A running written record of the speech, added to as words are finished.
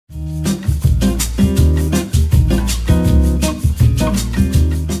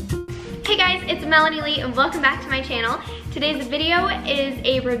Melanie Lee and welcome back to my channel. Today's video is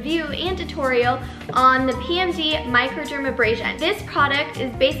a review and tutorial on the PMD Microderm This product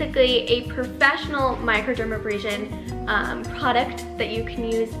is basically a professional microdermabrasion product that you can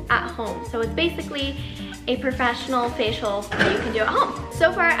use at home. So it's basically a professional facial that you can do at home.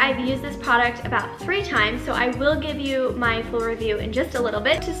 So far I've used this product about 3 times, so I will give you my full review in just a little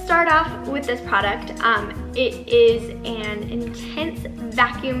bit. To start off with this product, it is an intense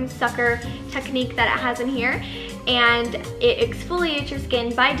vacuum sucker technique that it has in here, and it exfoliates your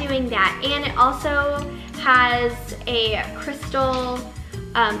skin by doing that, and it also has a crystal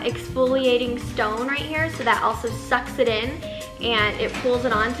exfoliating stone right here, so that also sucks it in and it pulls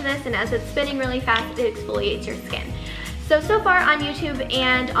it onto this, and as it's spinning really fast, it exfoliates your skin. So far on YouTube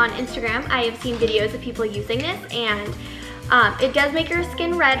and on Instagram, I have seen videos of people using this, and it does make your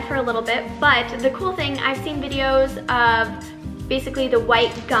skin red for a little bit, but the cool thing, I've seen videos of basically the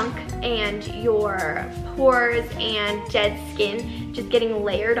white gunk and your pores and dead skin just getting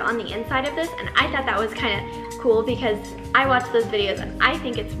layered on the inside of this, and I thought that was kind of cool because I watch those videos and I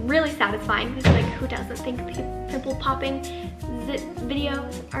think it's really satisfying. It's like, who doesn't think pimple popping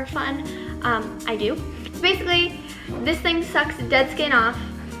videos are fun? I do. So basically, this thing sucks dead skin off,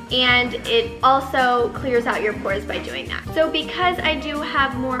 and it also clears out your pores by doing that. So because I do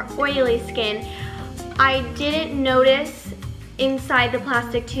have more oily skin, I didn't notice inside the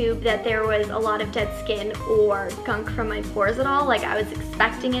plastic tube that there was a lot of dead skin or gunk from my pores at all, like I was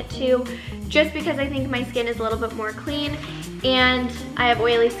expecting it to, just because I think my skin is a little bit more clean and I have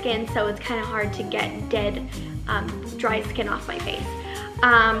oily skin, so it's kind of hard to get dead, dry skin off my face.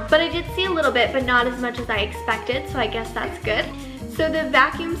 But I did see a little bit, but not as much as I expected, so I guess that's good. So the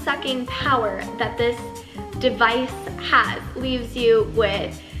vacuum sucking power that this device has leaves you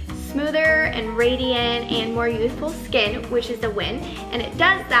with smoother and radiant and more youthful skin, which is a win. And it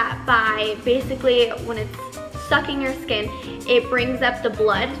does that by basically, when it's sucking your skin, it brings up the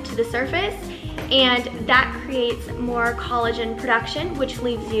blood to the surface, and that creates more collagen production, which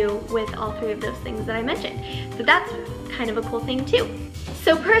leaves you with all 3 of those things that I mentioned. So that's kind of a cool thing too.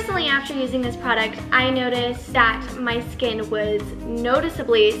 So personally, after using this product, I noticed that my skin was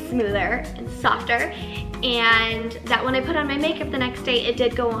noticeably smoother and softer, and that when I put on my makeup the next day, it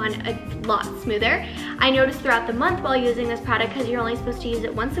did go on a lot smoother. I noticed throughout the month while using this product, because you're only supposed to use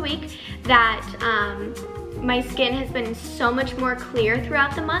it once a week, that my skin has been so much more clear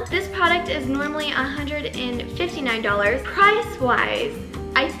throughout the month. This product is normally $159. Price-wise,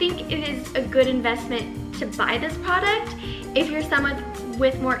 I think it is a good investment to buy this product. If you're someone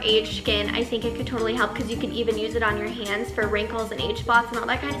with more aged skin, I think it could totally help, because you can even use it on your hands for wrinkles and age spots and all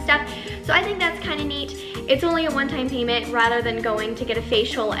that kind of stuff. So I think that's kind of neat. It's only a one-time payment rather than going to get a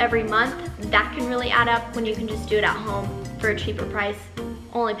facial every month. That can really add up when you can just do it at home for a cheaper price,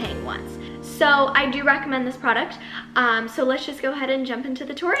 only paying once. So I do recommend this product. So let's just go ahead and jump into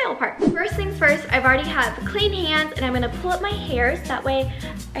the tutorial part. First things first, I've already have clean hands, and I'm gonna pull up my hairs, that way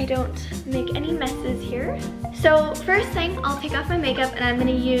I don't make any messes here. So first thing, I'll take off my makeup, and I'm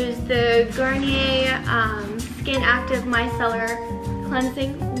gonna use the Garnier Skin Active Micellar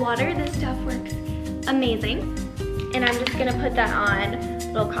Cleansing Water. This stuff works amazing. And I'm just gonna put that on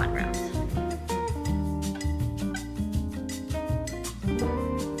little cotton rounds.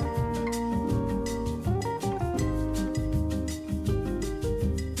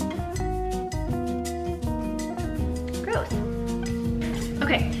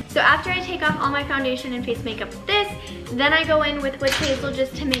 Okay, so after I take off all my foundation and face makeup with this, then I go in with Witch Hazel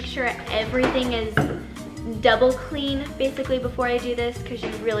just to make sure everything is double clean, basically, before I do this, because you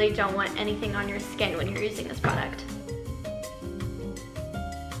really don't want anything on your skin when you're using this product.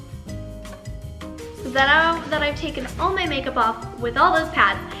 So now that I've taken all my makeup off with all those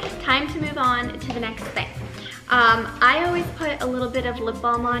pads, time to move on to the next thing. I always put a little bit of lip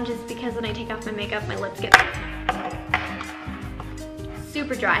balm on, just because when I take off my makeup, my lips get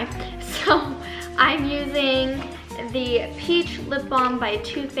super dry. So I'm using the Peach Lip Balm by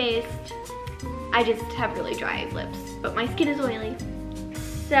Too Faced. I just have really dry lips, but my skin is oily.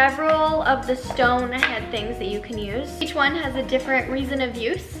 Several of the stone head things that you can use. Each one has a different reason of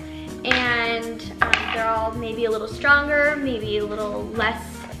use, and they're all maybe a little stronger, maybe a little less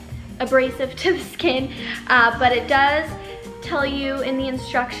abrasive to the skin, but it does tell you in the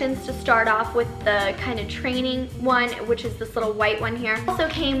instructions to start off with the kind of training one, which is this little white one here. Also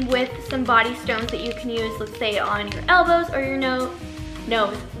came with some body stones that you can use, let's say on your elbows or your nose,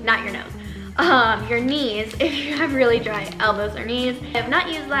 not your nose, your knees, if you have really dry elbows or knees. I have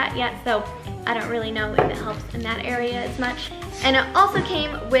not used that yet, so I don't really know if it helps in that area as much. And it also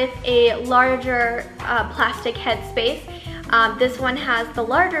came with a larger plastic headspace. This one has the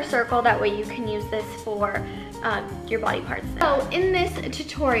larger circle, that way you can use this for your body parts. So in this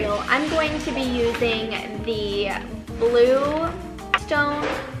tutorial, I'm going to be using the blue stone.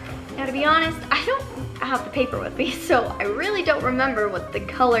 Now to be honest, I don't have the paper with me, so I really don't remember what the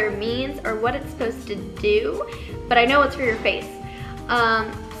color means or what it's supposed to do, but I know it's for your face.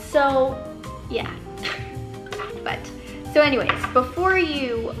 So yeah. So anyways, before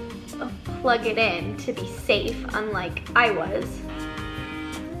you plug it in to be safe, unlike I was,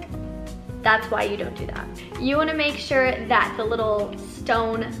 that's why you don't do that. You want to make sure that the little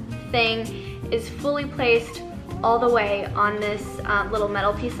stone thing is fully placed all the way on this little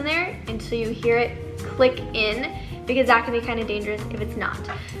metal piece in there until you hear it click in, because that can be kind of dangerous if it's not.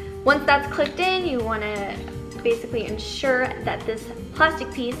 Once that's clicked in, you want to basically ensure that this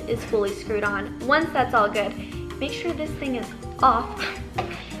plastic piece is fully screwed on. Once that's all good, make sure this thing is off,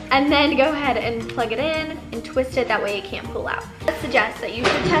 and then go ahead and plug it in and twist it, that way it can't pull out. I suggest that you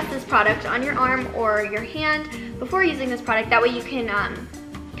should test this product on your arm or your hand before using this product, that way you can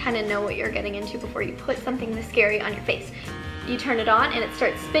kind of know what you're getting into before you put something this scary on your face. You turn it on and it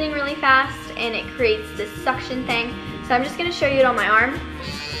starts spinning really fast and it creates this suction thing. So I'm just going to show you it on my arm.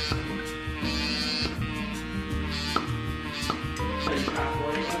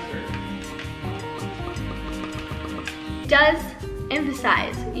 Does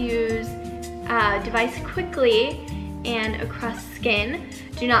emphasize use device quickly and across skin.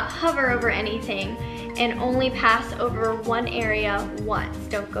 Do not hover over anything and only pass over one area once.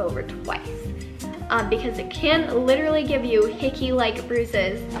 Don't go over twice. Because it can literally give you hickey-like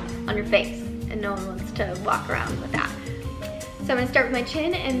bruises on your face, and no one wants to walk around with that. So I'm gonna start with my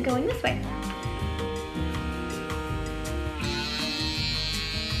chin and going this way.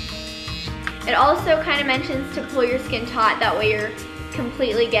 It also kind of mentions to pull your skin taut, that way you're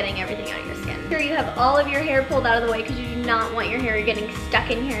completely getting everything out of your skin. Here you have all of your hair pulled out of the way, because you do not want your hair getting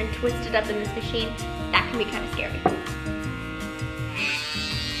stuck in here and twisted up in this machine. That can be kind of scary.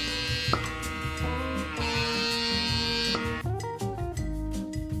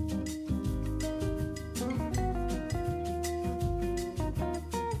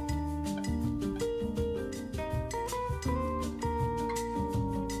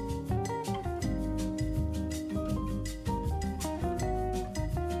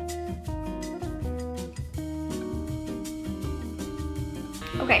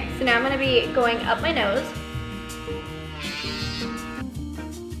 Okay, so now I'm going to be going up my nose.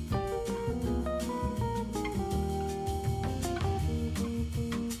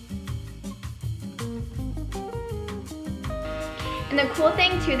 And the cool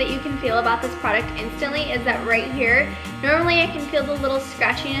thing too that you can feel about this product instantly is that right here, normally I can feel the little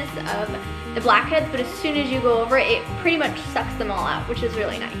scratchiness of the blackheads, but as soon as you go over it, it pretty much sucks them all out, which is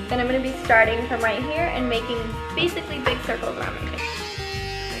really nice. Then I'm going to be starting from right here and making basically big circles around my face.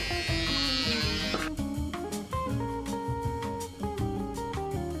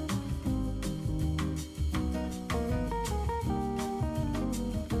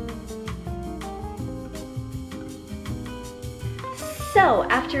 So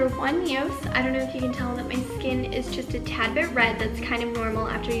after one use, I don't know if you can tell that my skin is just a tad bit red. That's kind of normal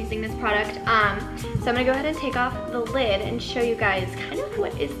after using this product. So I'm gonna go ahead and take off the lid and show you guys kind of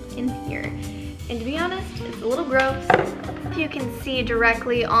what is in here. And to be honest, it's a little gross. If you can see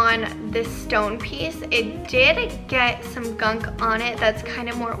directly on this stone piece, it did get some gunk on it that's kind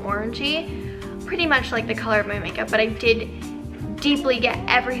of more orangey, pretty much like the color of my makeup, but I did deeply get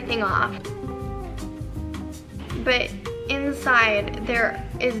everything off. But inside there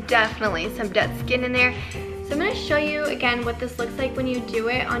is definitely some dead skin in there. So I'm going to show you again what this looks like when you do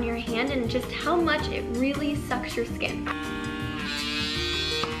it on your hand and just how much it really sucks your skin.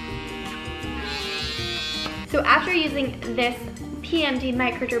 So after using this PMD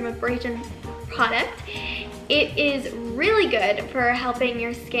Microderm product, it is really good for helping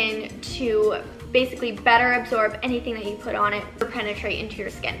your skin to basically better absorb anything that you put on it or penetrate into your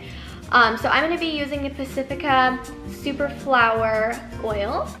skin. So I'm going to be using the Pacifica Super Flower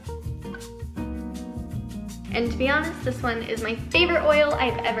Oil. And to be honest, this one is my favorite oil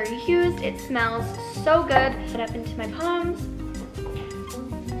I've ever used. It smells so good. Put it up into my palms.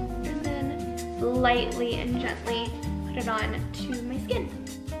 And then lightly and gently put it on to my skin.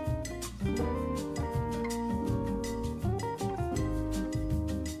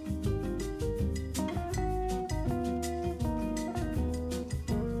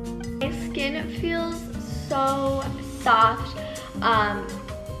 My skin feels so soft.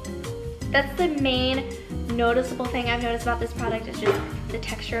 That's the main noticeable thing I've noticed about this product is just the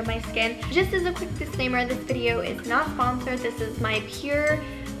texture of my skin. Just as a quick disclaimer, this video is not sponsored. This is my pure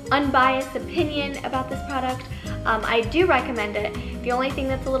unbiased opinion about this product. I do recommend it. The only thing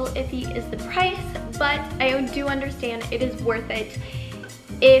that's a little iffy is the price, but I do understand it is worth it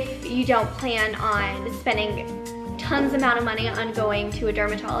if you don't plan on spending tons amount of money on going to a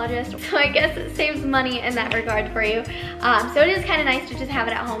dermatologist. So I guess it saves money in that regard for you. So it is kind of nice to just have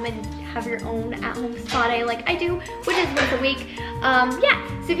it at home and have your own at-home spa day like I do, which is once a week.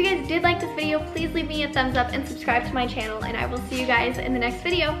 Yeah, so if you guys did like this video, please leave me a thumbs up and subscribe to my channel, and I will see you guys in the next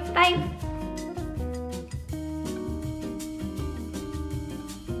video. Bye!